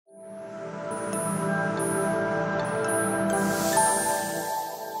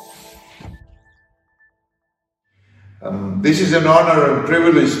This is an honor and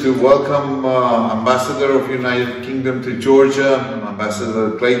privilege to welcome Ambassador of United Kingdom to Georgia,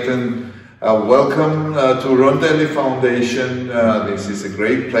 Ambassador Clayton. Welcome to Rondelli Foundation. This is a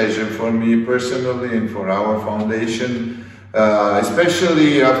great pleasure for me personally and for our foundation,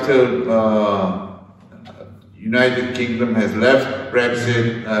 especially after United Kingdom has left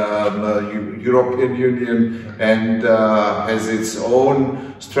Brexit, European Union, and has its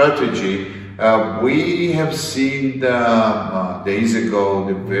own strategy. We have seen days ago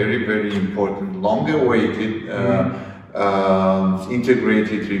the very important, long-awaited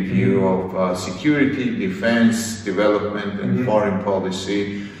integrated review of security, defense, development, and foreign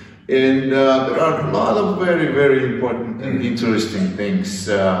policy. And there are a lot of very important and interesting things.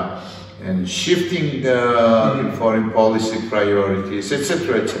 And shifting foreign policy priorities,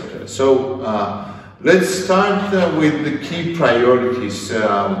 etc., etc. So let's start with the key priorities.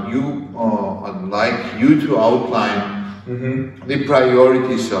 I'd like you to outline the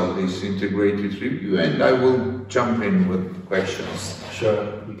priorities of this integrated review, and I will jump in with questions.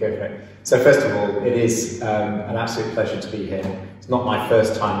 Sure, you go for it. So first of all, it is an absolute pleasure to be here. It's not my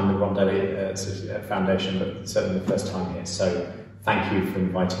first time in the Rondelli Foundation, but certainly the first time here. So thank you for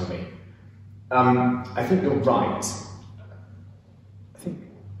inviting me. I think you're right. I think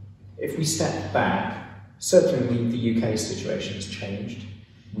if we step back, certainly the UK situation has changed.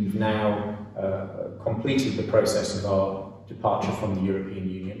 We've now completed the process of our departure from the European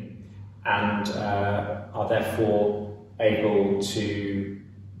Union and are therefore able to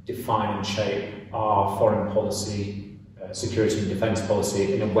define and shape our foreign policy, security and defence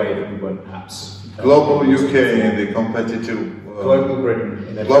policy in a way that we weren't perhaps. Global UK in the competitive Global Britain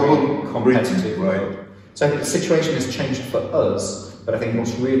in a very competitive world. So I think the situation has changed for us, but I think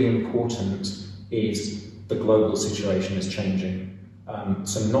what's really important is the global situation is changing.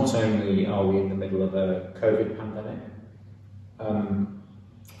 So not only are we in the middle of a COVID pandemic,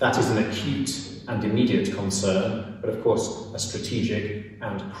 that is an acute and immediate concern, but of course a strategic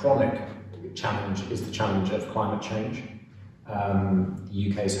and chronic challenge is the challenge of climate change.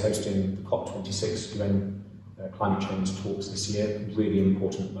 The UK is hosting the COP26 UN climate change talks this year, really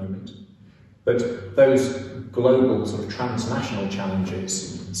important moment. But those global sort of transnational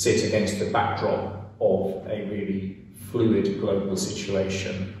challenges sit against the backdrop of a really fluid global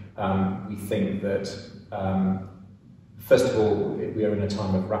situation. We think that, first of all, we are in a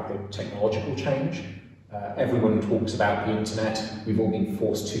time of rapid technological change. Everyone talks about the internet. We've all been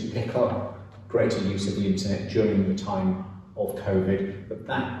forced to pick up greater use of the internet during the time of COVID, but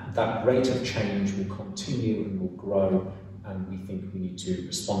that rate of change will continue and will grow, and we think we need to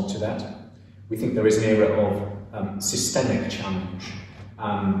respond to that. We think there is an era of systemic challenge.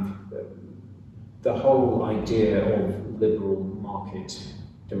 The whole idea of liberal market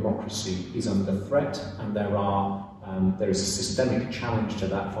democracy is under threat, and there is a systemic challenge to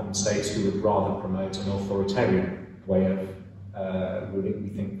that from states who would rather promote an authoritarian way of ruling. We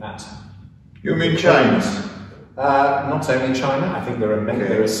think that. You mean China? Not only China. I think there are many.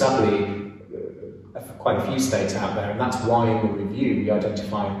 There are sadly quite a few states out there, and that's why in the review we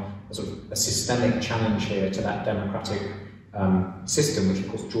identify a sort of a systemic challenge here to that democratic system, which of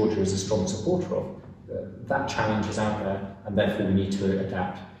course Georgia is a strong supporter of. That challenge is out there, and therefore we need to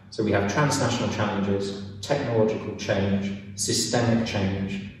adapt. So we have transnational challenges, technological change, systemic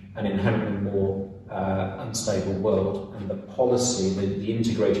change, an inherently more unstable world, and the policy, the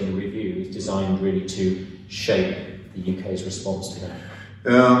integrated review is designed really to shape the UK's response to that.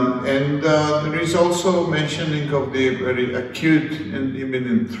 There is also mentioning of the very acute and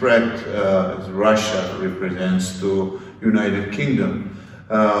imminent threat as Russia represents to United Kingdom.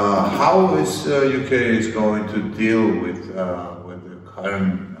 How is UK is going to deal with the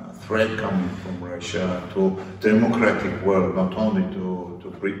current threat coming from Russia to democratic world, not only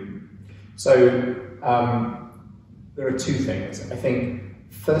to Britain? So there are two things. I think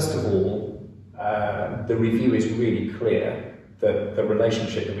first of all, the review is really clear that the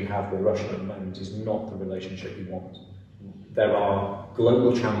relationship that we have with Russia at the moment is not the relationship we want. There are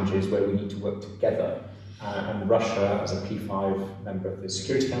global challenges where we need to work together, and Russia, as a P5 member of the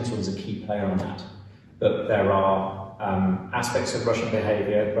Security Council, is a key player on that. But there are aspects of Russian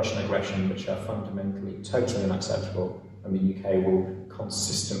behaviour, Russian aggression, which are fundamentally totally unacceptable, and the UK will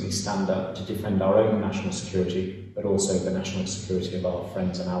consistently stand up to defend our own national security, but also the national security of our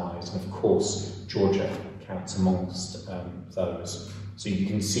friends and allies. And of course, Georgia counts amongst those. So you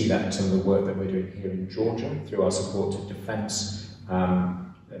can see that in some of the work that we're doing here in Georgia through our support to defence,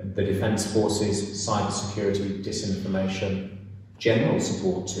 the defence forces, cyber security, disinformation, general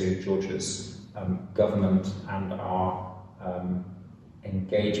support to Georgia's government and our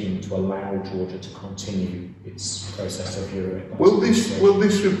engagement to allow Georgia to continue its process of Euro. Will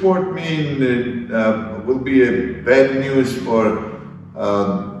this report mean that will be a bad news for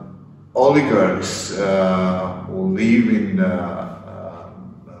oligarchs who live in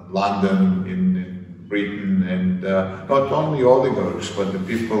London, in Britain, and not only oligarchs, but the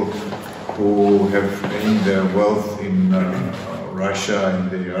people who have gained their wealth in Russia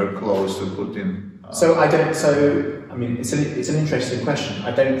and they are close to Putin? I mean, it's an interesting question.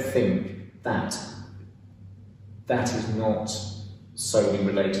 I don't think that is not solely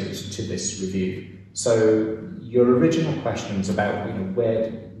related to this review. So your original questions about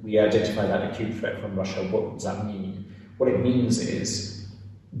where we identify that acute threat from Russia, what does that mean? What it means is,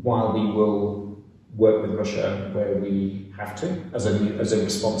 while we will work with Russia where we have to, as a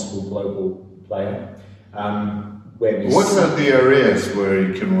responsible global player, what are the areas where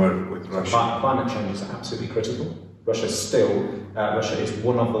you can work with Russia? Climate change is absolutely critical. Russia is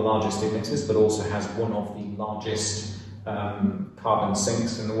one of the largest emitters, but also has one of the largest carbon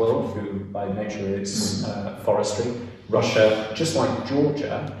sinks in the world through, by nature of its forestry. Russia, just like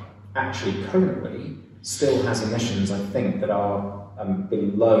Georgia, actually currently still has emissions, I think, that are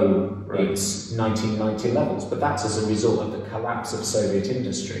below its 1990 levels, but that's as a result of the collapse of Soviet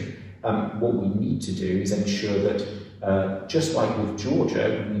industry. What we need to do is ensure that, just like with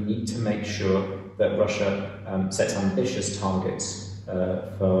Georgia, we need to make sure that Russia sets ambitious targets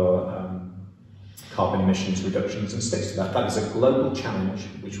for carbon emissions reductions and sticks to that. That is a global challenge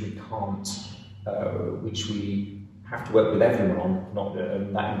which we can't, which we have to work with everyone on, not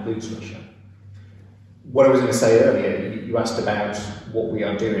that includes Russia. What I was going to say earlier, you asked about what we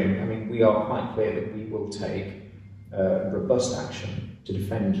are doing. I mean, we are quite clear that we will take robust action to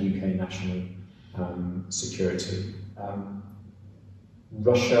defend UK national security.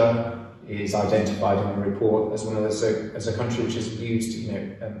 Russia is identified in the report as one of as a country which has used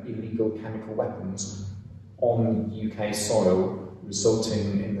illegal chemical weapons on UK soil,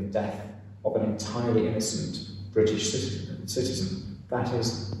 resulting in the death of an entirely innocent British citizen. That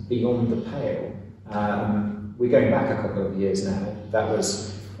is beyond the pale. We're going back a couple of years now. That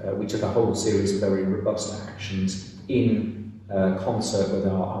was we took a whole series of very robust actions in concert with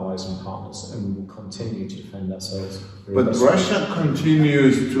our allies and partners, and we will continue to defend ourselves. But Russia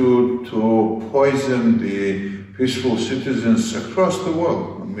continues to poison the peaceful citizens across the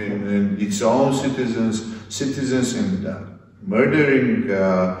world. I mean, its own citizens, and murdering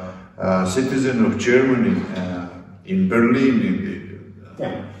citizens of Germany in Berlin,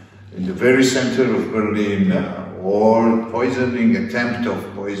 in the very center of Berlin, or attempt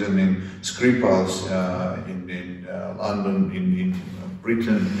of poisoning Skripals in London, in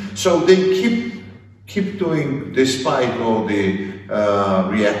Britain. So they keep doing, despite all the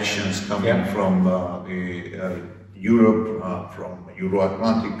reactions coming from Europe, from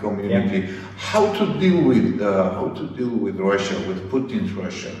Euro-Atlantic community. How to deal with Russia, with Putin's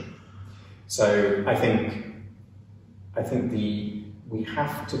Russia? So I think we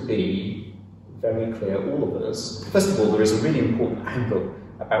have to be very clear, all of us. First of all, there is a really important angle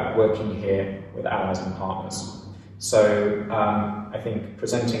about working here with allies and partners. So I think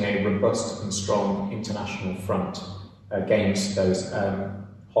presenting a robust and strong international front against those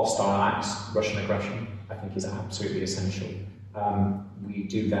hostile acts, Russian aggression, I think is absolutely essential. We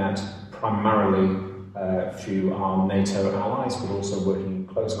do that primarily through our NATO allies, but also working in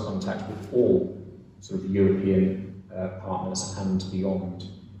close contact with all sort of European partners and beyond.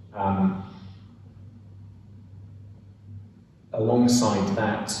 Alongside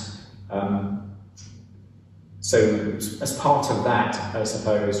that, so as part of that, I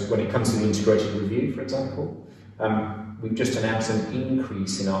suppose, when it comes to the integrated review, for example, we've just announced an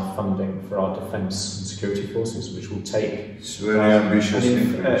increase in our funding for our defence and security forces, which will take... It's very ambitious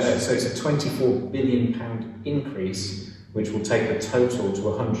increase. So it's a £24 billion increase, which will take the total to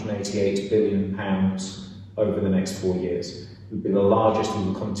 £188 billion over the next 4 years. We'll be the largest, we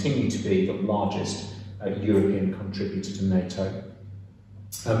will continue to be the largest European contributor to NATO.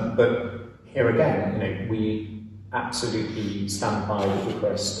 But here again, we absolutely stand by the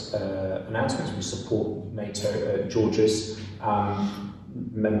Bucharest announcements. We support NATO, Georgia's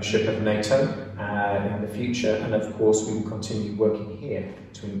membership of NATO in the future, and of course we will continue working here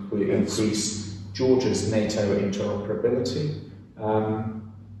to increase Georgia's NATO interoperability.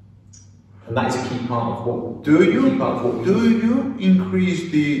 And that is a key part of what do you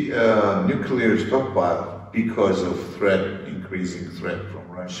increase the nuclear stockpile because of increasing threat from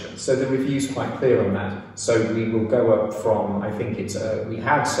Russia? So the review is quite clear on that. So we will go up from, I think it's, we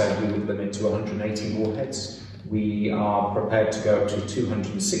had said we would limit to 180 warheads. We are prepared to go up to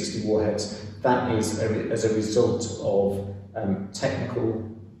 260 warheads. That is as a result of technical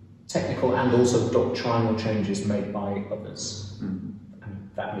and also doctrinal changes made by others. And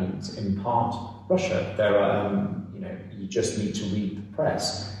that means, in part, Russia. There are, you just need to read the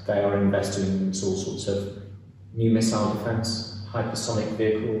press. They are investing in all sorts of new missile defence, hypersonic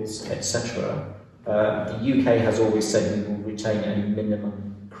vehicles, etc. The UK has always said we will retain a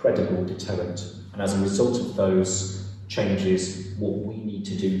minimum credible deterrent, and as a result of those changes, what we need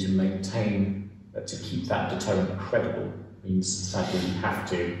to do to maintain, to keep that deterrent credible, means sadly we have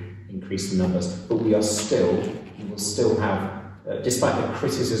to increase the numbers. But we will still have, despite the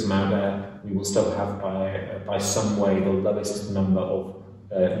criticism out there, we will still have by some way the lowest number of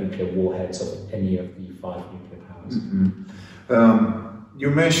nuclear warheads of any of the 5 nuclear powers. You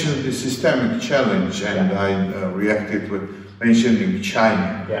mentioned the systemic challenge, and I reacted with mentioning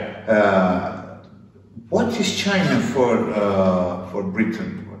China. What is China for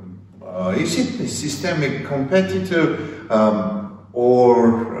Britain? Is it a systemic competitor,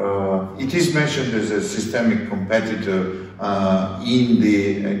 or it is mentioned as a systemic competitor in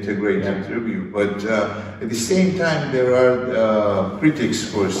the integrated review, but at the same time there are critics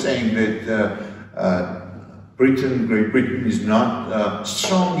who are saying that Great Britain is not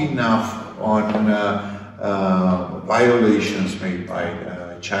strong enough on violations made by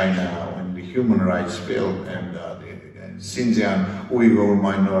China in the human rights field, and the Xinjiang Uyghur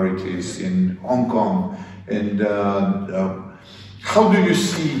minorities in Hong Kong. And how do you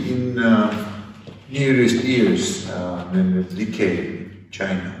see in nearest years the decay of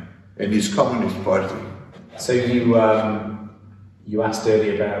China and its Communist Party? So you asked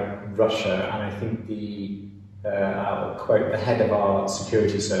earlier about Russia, and I think I'll quote the head of our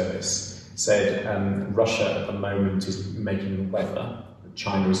security service said, Russia at the moment is making the weather,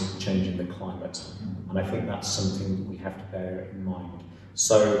 China is changing the climate. And I think that's something that we have to bear in mind.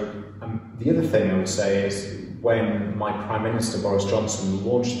 So the other thing I would say is when my Prime Minister Boris Johnson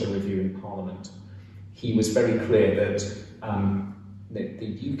launched the review in Parliament, he was very clear that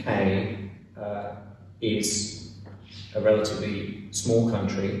the UK is a relatively small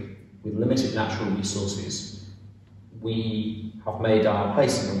country with limited natural resources. We have made our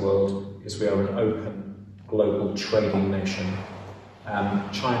place in the world because we are an open global trading nation.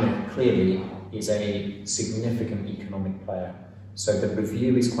 China clearly is a significant economic player. So the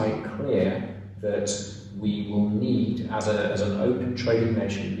review is quite clear that we will need, as an open trading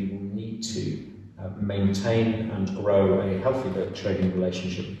nation, we will need to maintain and grow a healthy trading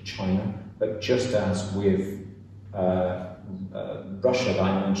relationship with China. But just as with Russia that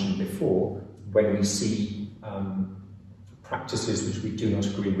I mentioned before, when we see practices which we do not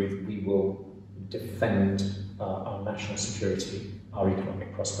agree with, we will defend our national security, our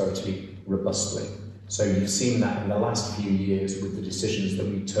economic prosperity robustly. So you've seen that in the last few years with the decisions that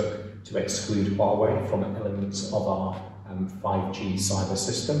we took to exclude Huawei from elements of our 5G cyber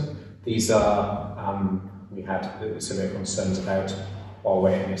system. These are, we had severe concerns about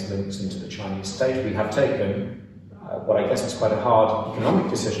Huawei and its links into the Chinese state. We have taken what I guess is quite a hard economic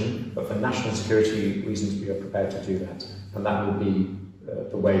decision, but for national security reasons we are prepared to do that. And that will be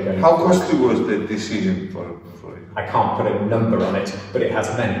the way going How costly was the decision for you? I can't put a number on it, but it has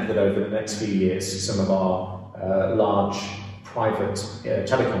meant that over the next few years, some of our large private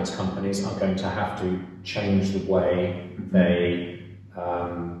telecoms companies are going to have to change the way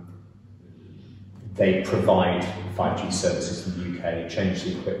they provide 5G services in the UK, change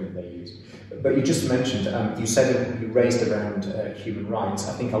the equipment they use. But you just mentioned, you raised around human rights.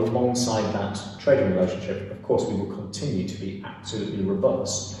 I think alongside that trading relationship, of course, we will continue to be absolutely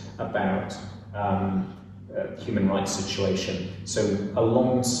robust about human rights situation. So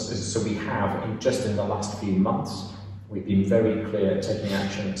we have, just in the last few months, we've been very clear at taking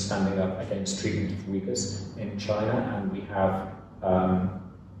action and standing up against treatment of Uyghurs in China, and we have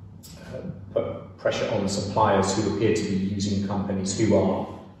put pressure on suppliers who appear to be using companies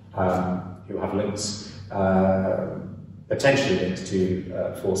who have links, potentially linked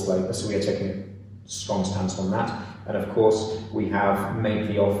to forced labour. So we are taking a strong stance on that. And of course, we have made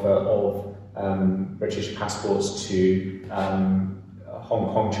the offer of British passports to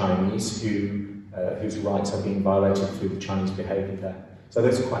Hong Kong Chinese whose rights are being violated through the Chinese behaviour there. So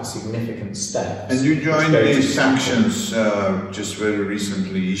those are quite significant steps. And you joined the sanctions just very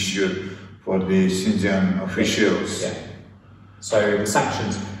recently issued for the Xinjiang officials. Yeah. So the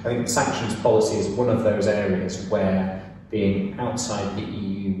sanctions, I think the sanctions policy is one of those areas where, being outside the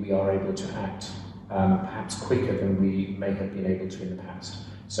EU, we are able to act perhaps quicker than we may have been able to in the past.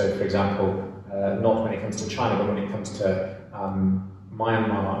 So, for example, not when it comes to China, but when it comes to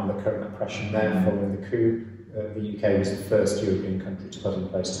Myanmar and the current oppression there following the coup, the UK was the first European country to put in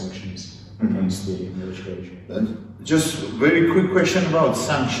place sanctions against the military regime. Just very quick question about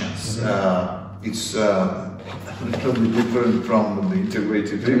sanctions. It's a little bit different from the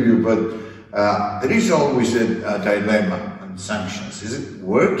integrated review, but there is always a dilemma on sanctions. Is it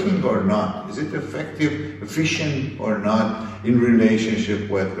working or not? Is it effective, efficient or not in relationship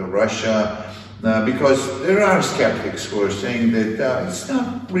with Russia? Because there are skeptics who are saying that it's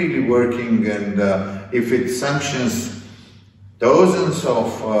not really working, and if it sanctions dozens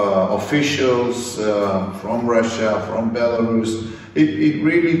of officials from Russia, from Belarus, it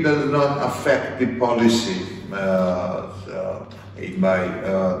really does not affect the policy made by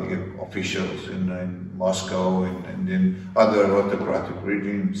the officials in Moscow and in other autocratic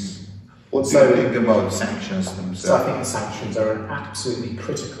regimes. What do you think about sanctions themselves? So I think the sanctions are an absolutely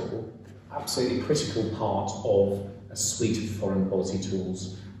critical part of a suite of foreign policy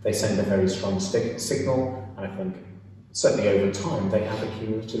tools. They send a very strong signal, and I think certainly over time they have a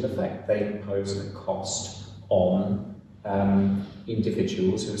cumulative effect. They impose a cost on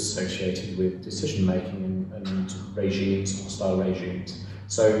individuals who are associated with decision making and regimes, hostile regimes.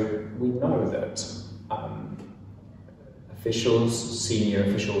 So we know that officials, senior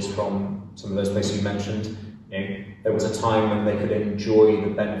officials from some of those places you mentioned, there was a time when they could enjoy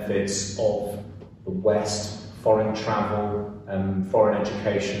the benefits of the West, foreign travel, foreign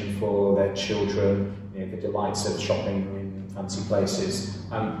education for their children, the delights of shopping in fancy places.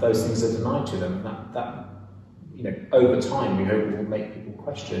 Those things are denied to them. That over time, we hope will make people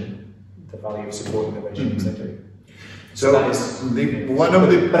question the value of supporting the regimes they do. So that is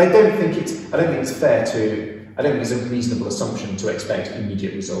But I don't think it's fair to. I don't think it's a reasonable assumption to expect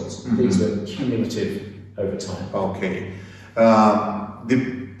immediate results. These are cumulative over time. Okay.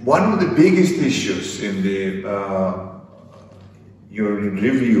 One of the biggest issues in your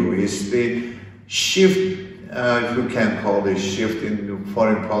review is the shift, if you can call this shift, in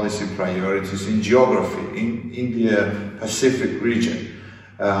foreign policy priorities in geography, in India-Pacific region.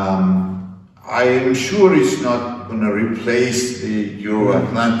 I am sure it's not going to replace the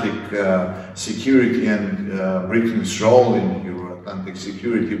Euro-Atlantic security and Britain's role in Euro-Atlantic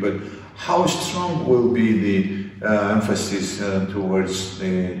security, but how strong will be the emphasis towards the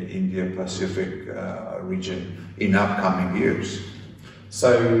India-Pacific region in upcoming years?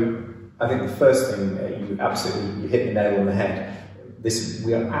 So I think the first thing, you hit the nail on the head.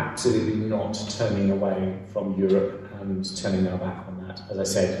 We are absolutely not turning away from Europe and turning our back on that. As I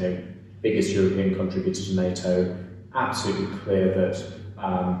said, biggest European contributor to NATO, absolutely clear that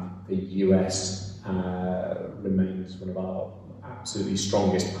the US remains one of our absolutely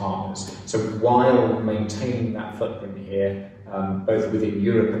strongest partners. So while maintaining that footprint here, both within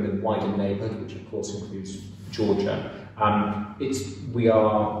Europe and the wider neighbourhood, which of course includes Georgia, we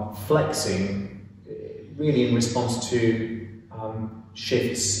are flexing really in response to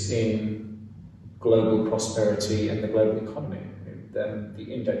shifts in global prosperity and the global economy. The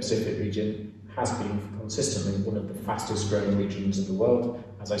Indo-Pacific region has been consistently one of the fastest growing regions of the world.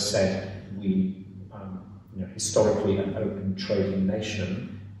 As I said, we historically an open trading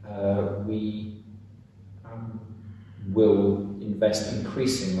nation, we will invest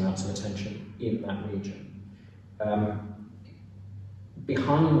increasing amounts of attention in that region.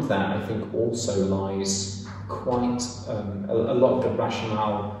 Behind that, I think, also lies quite a lot of the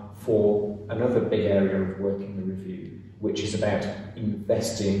rationale for another big area of work in the review, which is about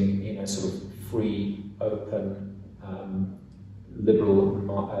investing in a sort of free, open,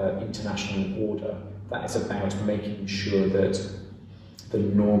 liberal international order. That is about making sure that the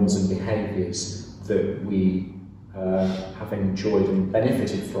norms and behaviours that we have enjoyed and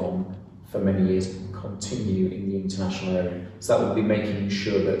benefited from for many years continue in the international area. So that will be making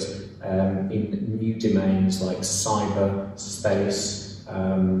sure that in new domains like cyber, space,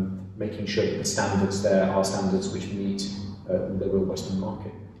 making sure that the standards there are standards which meet liberal Western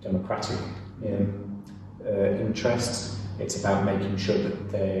market democratic interests. It's about making sure that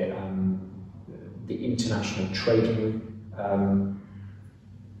the international trading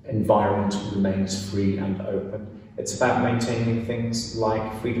environment remains free and open. It's about maintaining things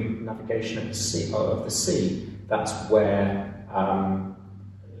like freedom of navigation of the sea. That's where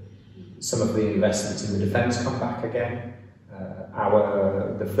some of the investments in the defence come back again.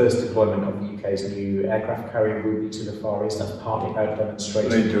 The first deployment of the UK's new aircraft carrier will be to the Far East. That's partly about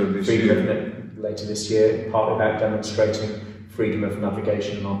demonstrating later this year, partly about demonstrating freedom of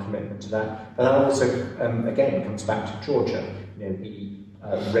navigation and our commitment to that. But that also, again, comes back to Georgia. We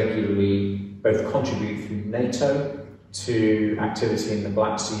regularly both contribute through NATO to activity in the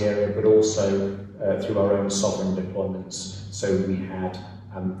Black Sea area, but also through our own sovereign deployments. So we had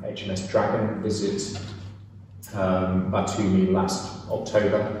HMS Dragon visit Batumi last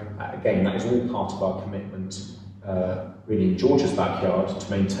October. Again, that is all part of our commitment, really in Georgia's backyard, to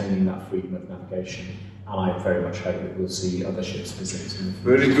maintaining that freedom of navigation. And I very much hope that we'll see other ships visit.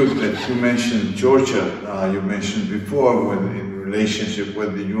 Very good that you mentioned Georgia. You mentioned before, when in relationship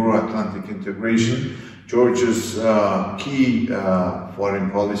with the Euro-Atlantic integration, Georgia's key foreign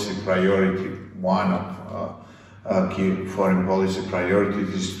policy priority, one of key foreign policy priorities,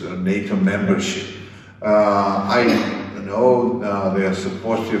 is NATO membership. I know the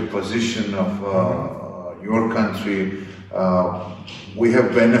supportive position of your country. We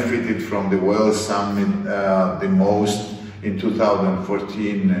have benefited from the World Summit the most in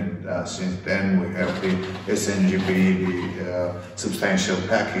 2014, and since then we have the SNGB, the substantial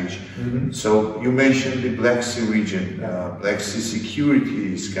package. So you mentioned the Black Sea region. Black Sea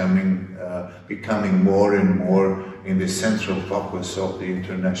security is becoming more and more in the central focus of the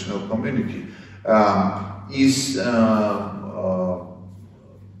international community. Is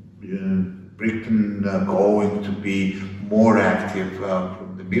Britain going to be more active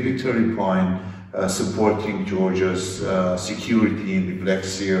from the military point, supporting Georgia's security in the Black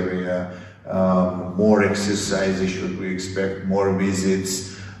Sea area? More exercises, should we expect more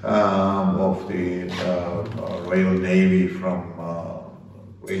visits of the Royal Navy from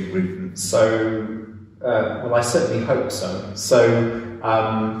Great Britain? So, well, I certainly hope so. So,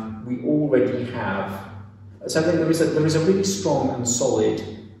 we already have. So I think there is a really strong and solid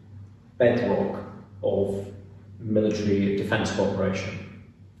bedrock of military defence cooperation.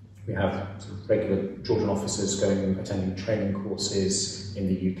 We have sort of regular Georgian officers attending training courses in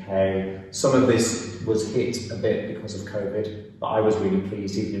the UK. Some of this was hit a bit because of COVID, but I was really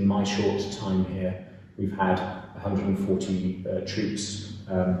pleased, even in my short time here, we've had 140 troops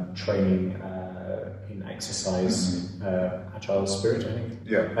training in exercise, Agile Spirit, I think.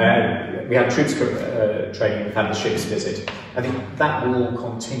 Yeah. We had troops training, we've had the ships visit. I think that will all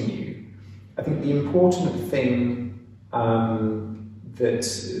continue. I think the important thing, that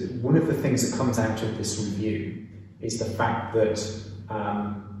one of the things that comes out of this review is the fact that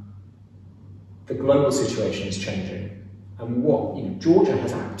the global situation is changing. And what Georgia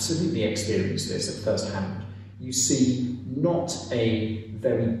has absolutely experienced this at first hand. You see not a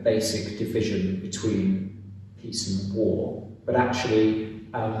very basic division between peace and war, but actually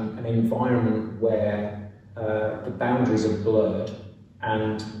an environment where the boundaries are blurred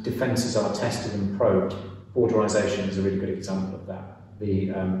and defences are tested and probed. Borderisation is a really good example of that. The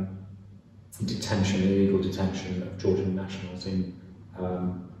illegal detention of Georgian nationals in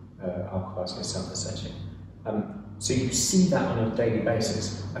Al-Khwarizmi, South Ossetia. So you see that on a daily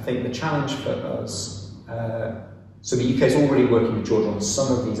basis. I think the challenge for us, so the UK is already working with Georgia on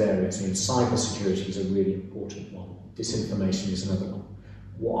some of these areas. Cyber security is a really important one. Disinformation is another one.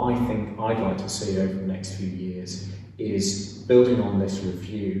 What I think I'd like to see over the next few years is building on this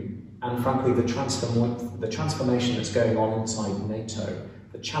review and frankly the transformation that's going on inside NATO.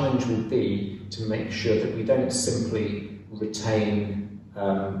 The challenge will be to make sure that we don't simply retain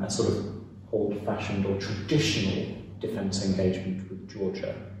a sort of old-fashioned or traditional defence engagement with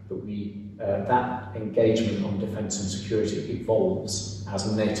Georgia, but that engagement on defence and security evolves as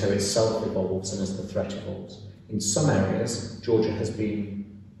NATO itself evolves and as the threat evolves. In some areas, Georgia has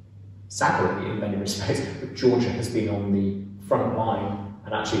been, sadly in many respects, but Georgia has been on the front line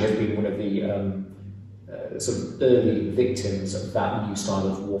and actually has been one of the sort of early victims of that new style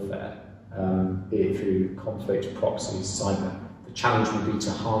of warfare, be it through conflict, proxies, cyber. The challenge will be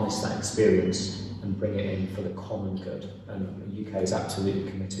to harness that experience and bring it in for the common good. And the UK is absolutely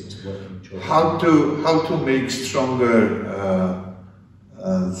committed to working with Georgia. How to make stronger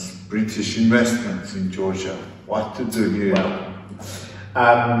British investments in Georgia? What to do here?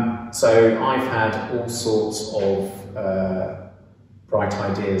 Well, so I've had all sorts of bright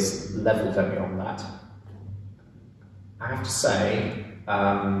ideas levelled at me on that. I have to say,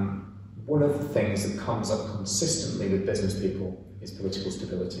 one of the things that comes up consistently with business people is political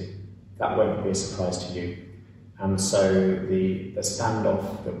stability. That won't be a surprise to you. And so the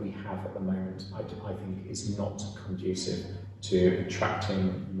standoff that we have at the moment, I think, is not conducive to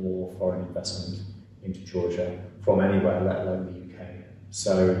attracting more foreign investment into Georgia from anywhere, let alone the UK.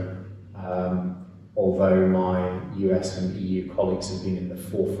 So although my US and EU colleagues have been in the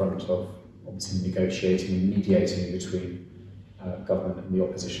forefront of obviously negotiating and mediating between government and the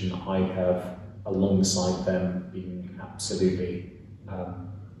opposition, I have, alongside them, been absolutely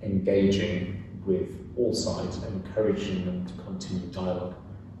engaging with all sides, encouraging them to continue dialogue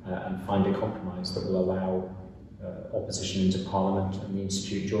and find a compromise that will allow opposition into Parliament and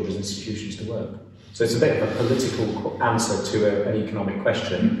Georgia's institutions to work. So it's a bit of a political answer to an economic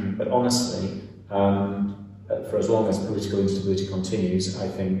question, but honestly, for as long as political instability continues, I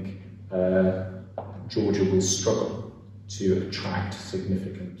think Georgia will struggle to attract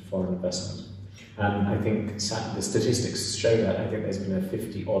significant foreign investment. And I think the statistics show that. I think there's been a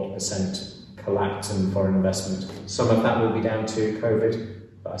 50-odd% collapse in foreign investment. Some of that will be down to COVID,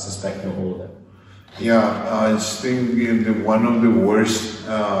 but I suspect not all of it. Yeah, I think one of the worst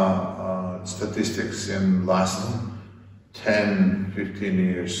statistics in last 10, 15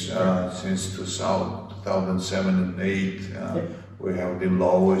 years, since 2007 and 8, we have the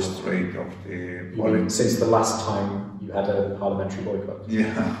lowest rate of the foreign. Since the last time you had a parliamentary boycott?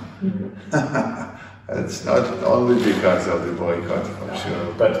 Yeah. It's not only because of the boycott, for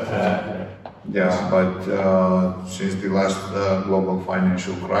sure. But yeah, but since the last global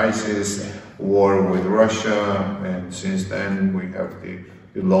financial crisis, war with Russia, and since then we have the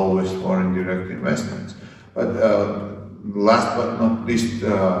lowest foreign direct investments. But last but not least,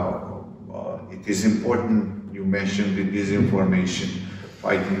 it is important, you mentioned the disinformation,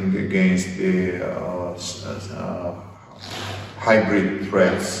 fighting against the hybrid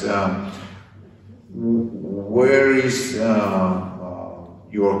threats. Where is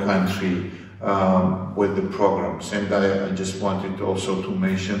your country with the programs? And I just wanted also to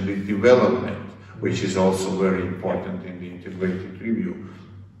mention the development, which is also very important in the integrated review.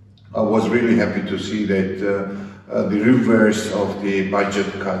 I was really happy to see that the reverse of the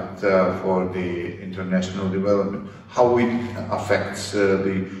budget cut for the international development, how it affects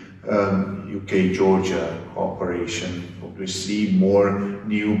the UK-Georgia cooperation. We see more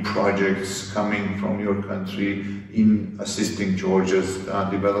new projects coming from your country in assisting Georgia's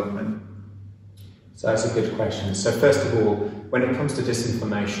development. So that's a good question. So first of all, when it comes to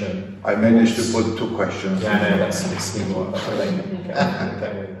disinformation... I managed to put 2 questions. Yeah, no, that's more.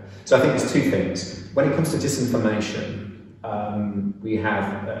 So I think there's 2 things. When it comes to disinformation, we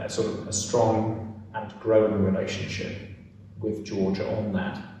have a sort of a strong and growing relationship with Georgia on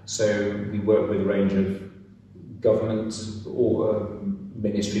that. So we work with a range of governments or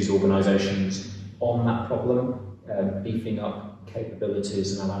ministries, organisations on that problem, beefing up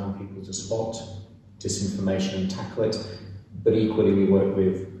capabilities and allowing people to spot disinformation and tackle it. But equally we work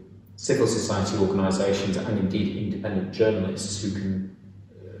with civil society organisations and indeed independent journalists who can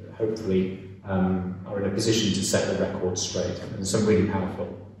hopefully are in a position to set the record straight. And some really powerful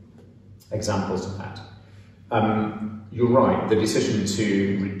examples of that. You're right, the decision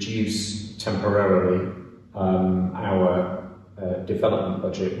to reduce temporarily our development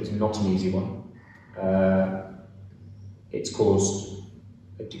budget was not an easy one. It's caused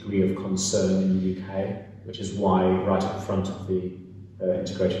a degree of concern in the UK, which is why right up front of the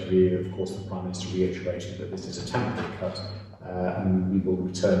integrated review, of course, the Prime Minister reiterated that this is a temporary cut and we will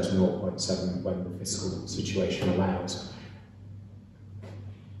return to 0.7 when the fiscal situation allows.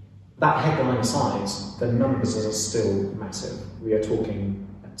 That headline size, the numbers are still massive. We are talking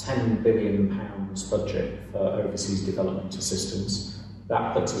a £10 billion budget for overseas development assistance.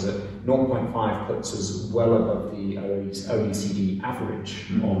 That puts us at 0.5, puts us well above the OECD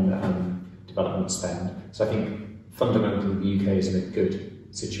average on development spend. So I think fundamentally the UK is in a good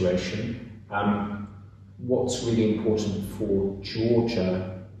situation. What's really important for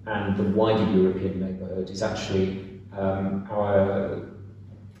Georgia and the wider European neighbourhood is actually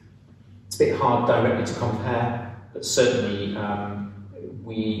it's a bit hard directly to compare, but certainly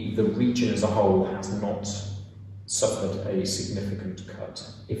the region as a whole has not suffered a significant cut,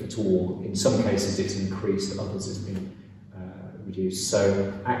 if at all. In some cases it's increased, others it's been reduced.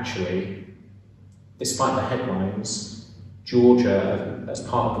 So actually, despite the headlines, Georgia, as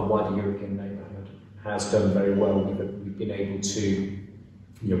part of the wider European neighbourhood, has done very well. We've been able to,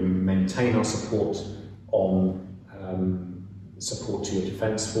 we maintain our support on support to your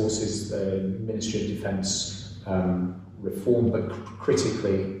defence forces, the Ministry of Defence reform, but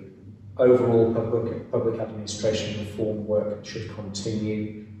critically, overall public administration reform work should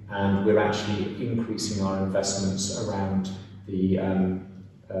continue, and we're actually increasing our investments around the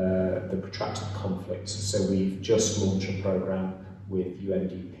protracted conflicts. So we've just launched a programme with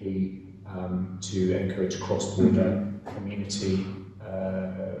UNDP to encourage cross-border community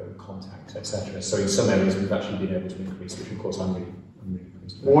contact, etc. So in some areas we've actually been able to increase, which of course I'm really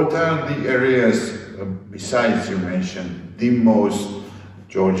pleased with. What are the areas, besides you mentioned, the most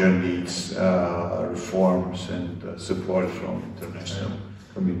Georgia needs reforms and support from international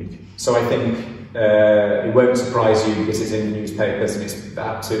community? So I think it won't surprise you because it's in the newspapers and it's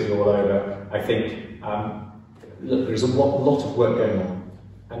absolutely all over. I think look, there's a lot of work going on,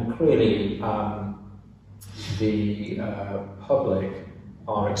 and clearly the public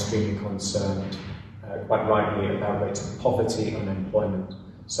are extremely concerned, quite rightly, about rates of poverty and unemployment.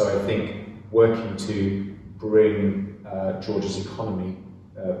 So I think working to bring Georgia's economy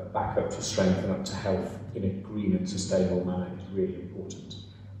back up to strength and up to health in a green and sustainable manner is really important.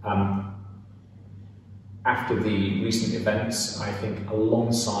 After the recent events, I think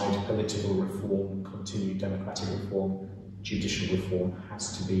alongside political reform, continued democratic reform, judicial reform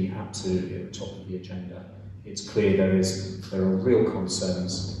has to be absolutely at the top of the agenda. It's clear there are real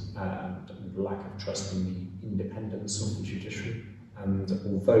concerns and lack of trust in the independence of the judiciary. And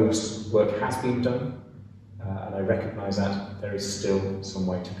although work has been done, and I recognise that, there is still some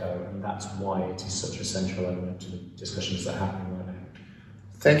way to go, and that's why it is such a central element to the discussions that are happening right now.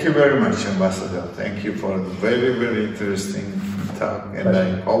 Thank you very much, Ambassador. Thank you for the very, very interesting talk, and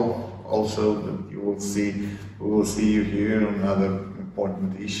I hope also that we will see you here on other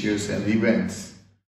important issues and events.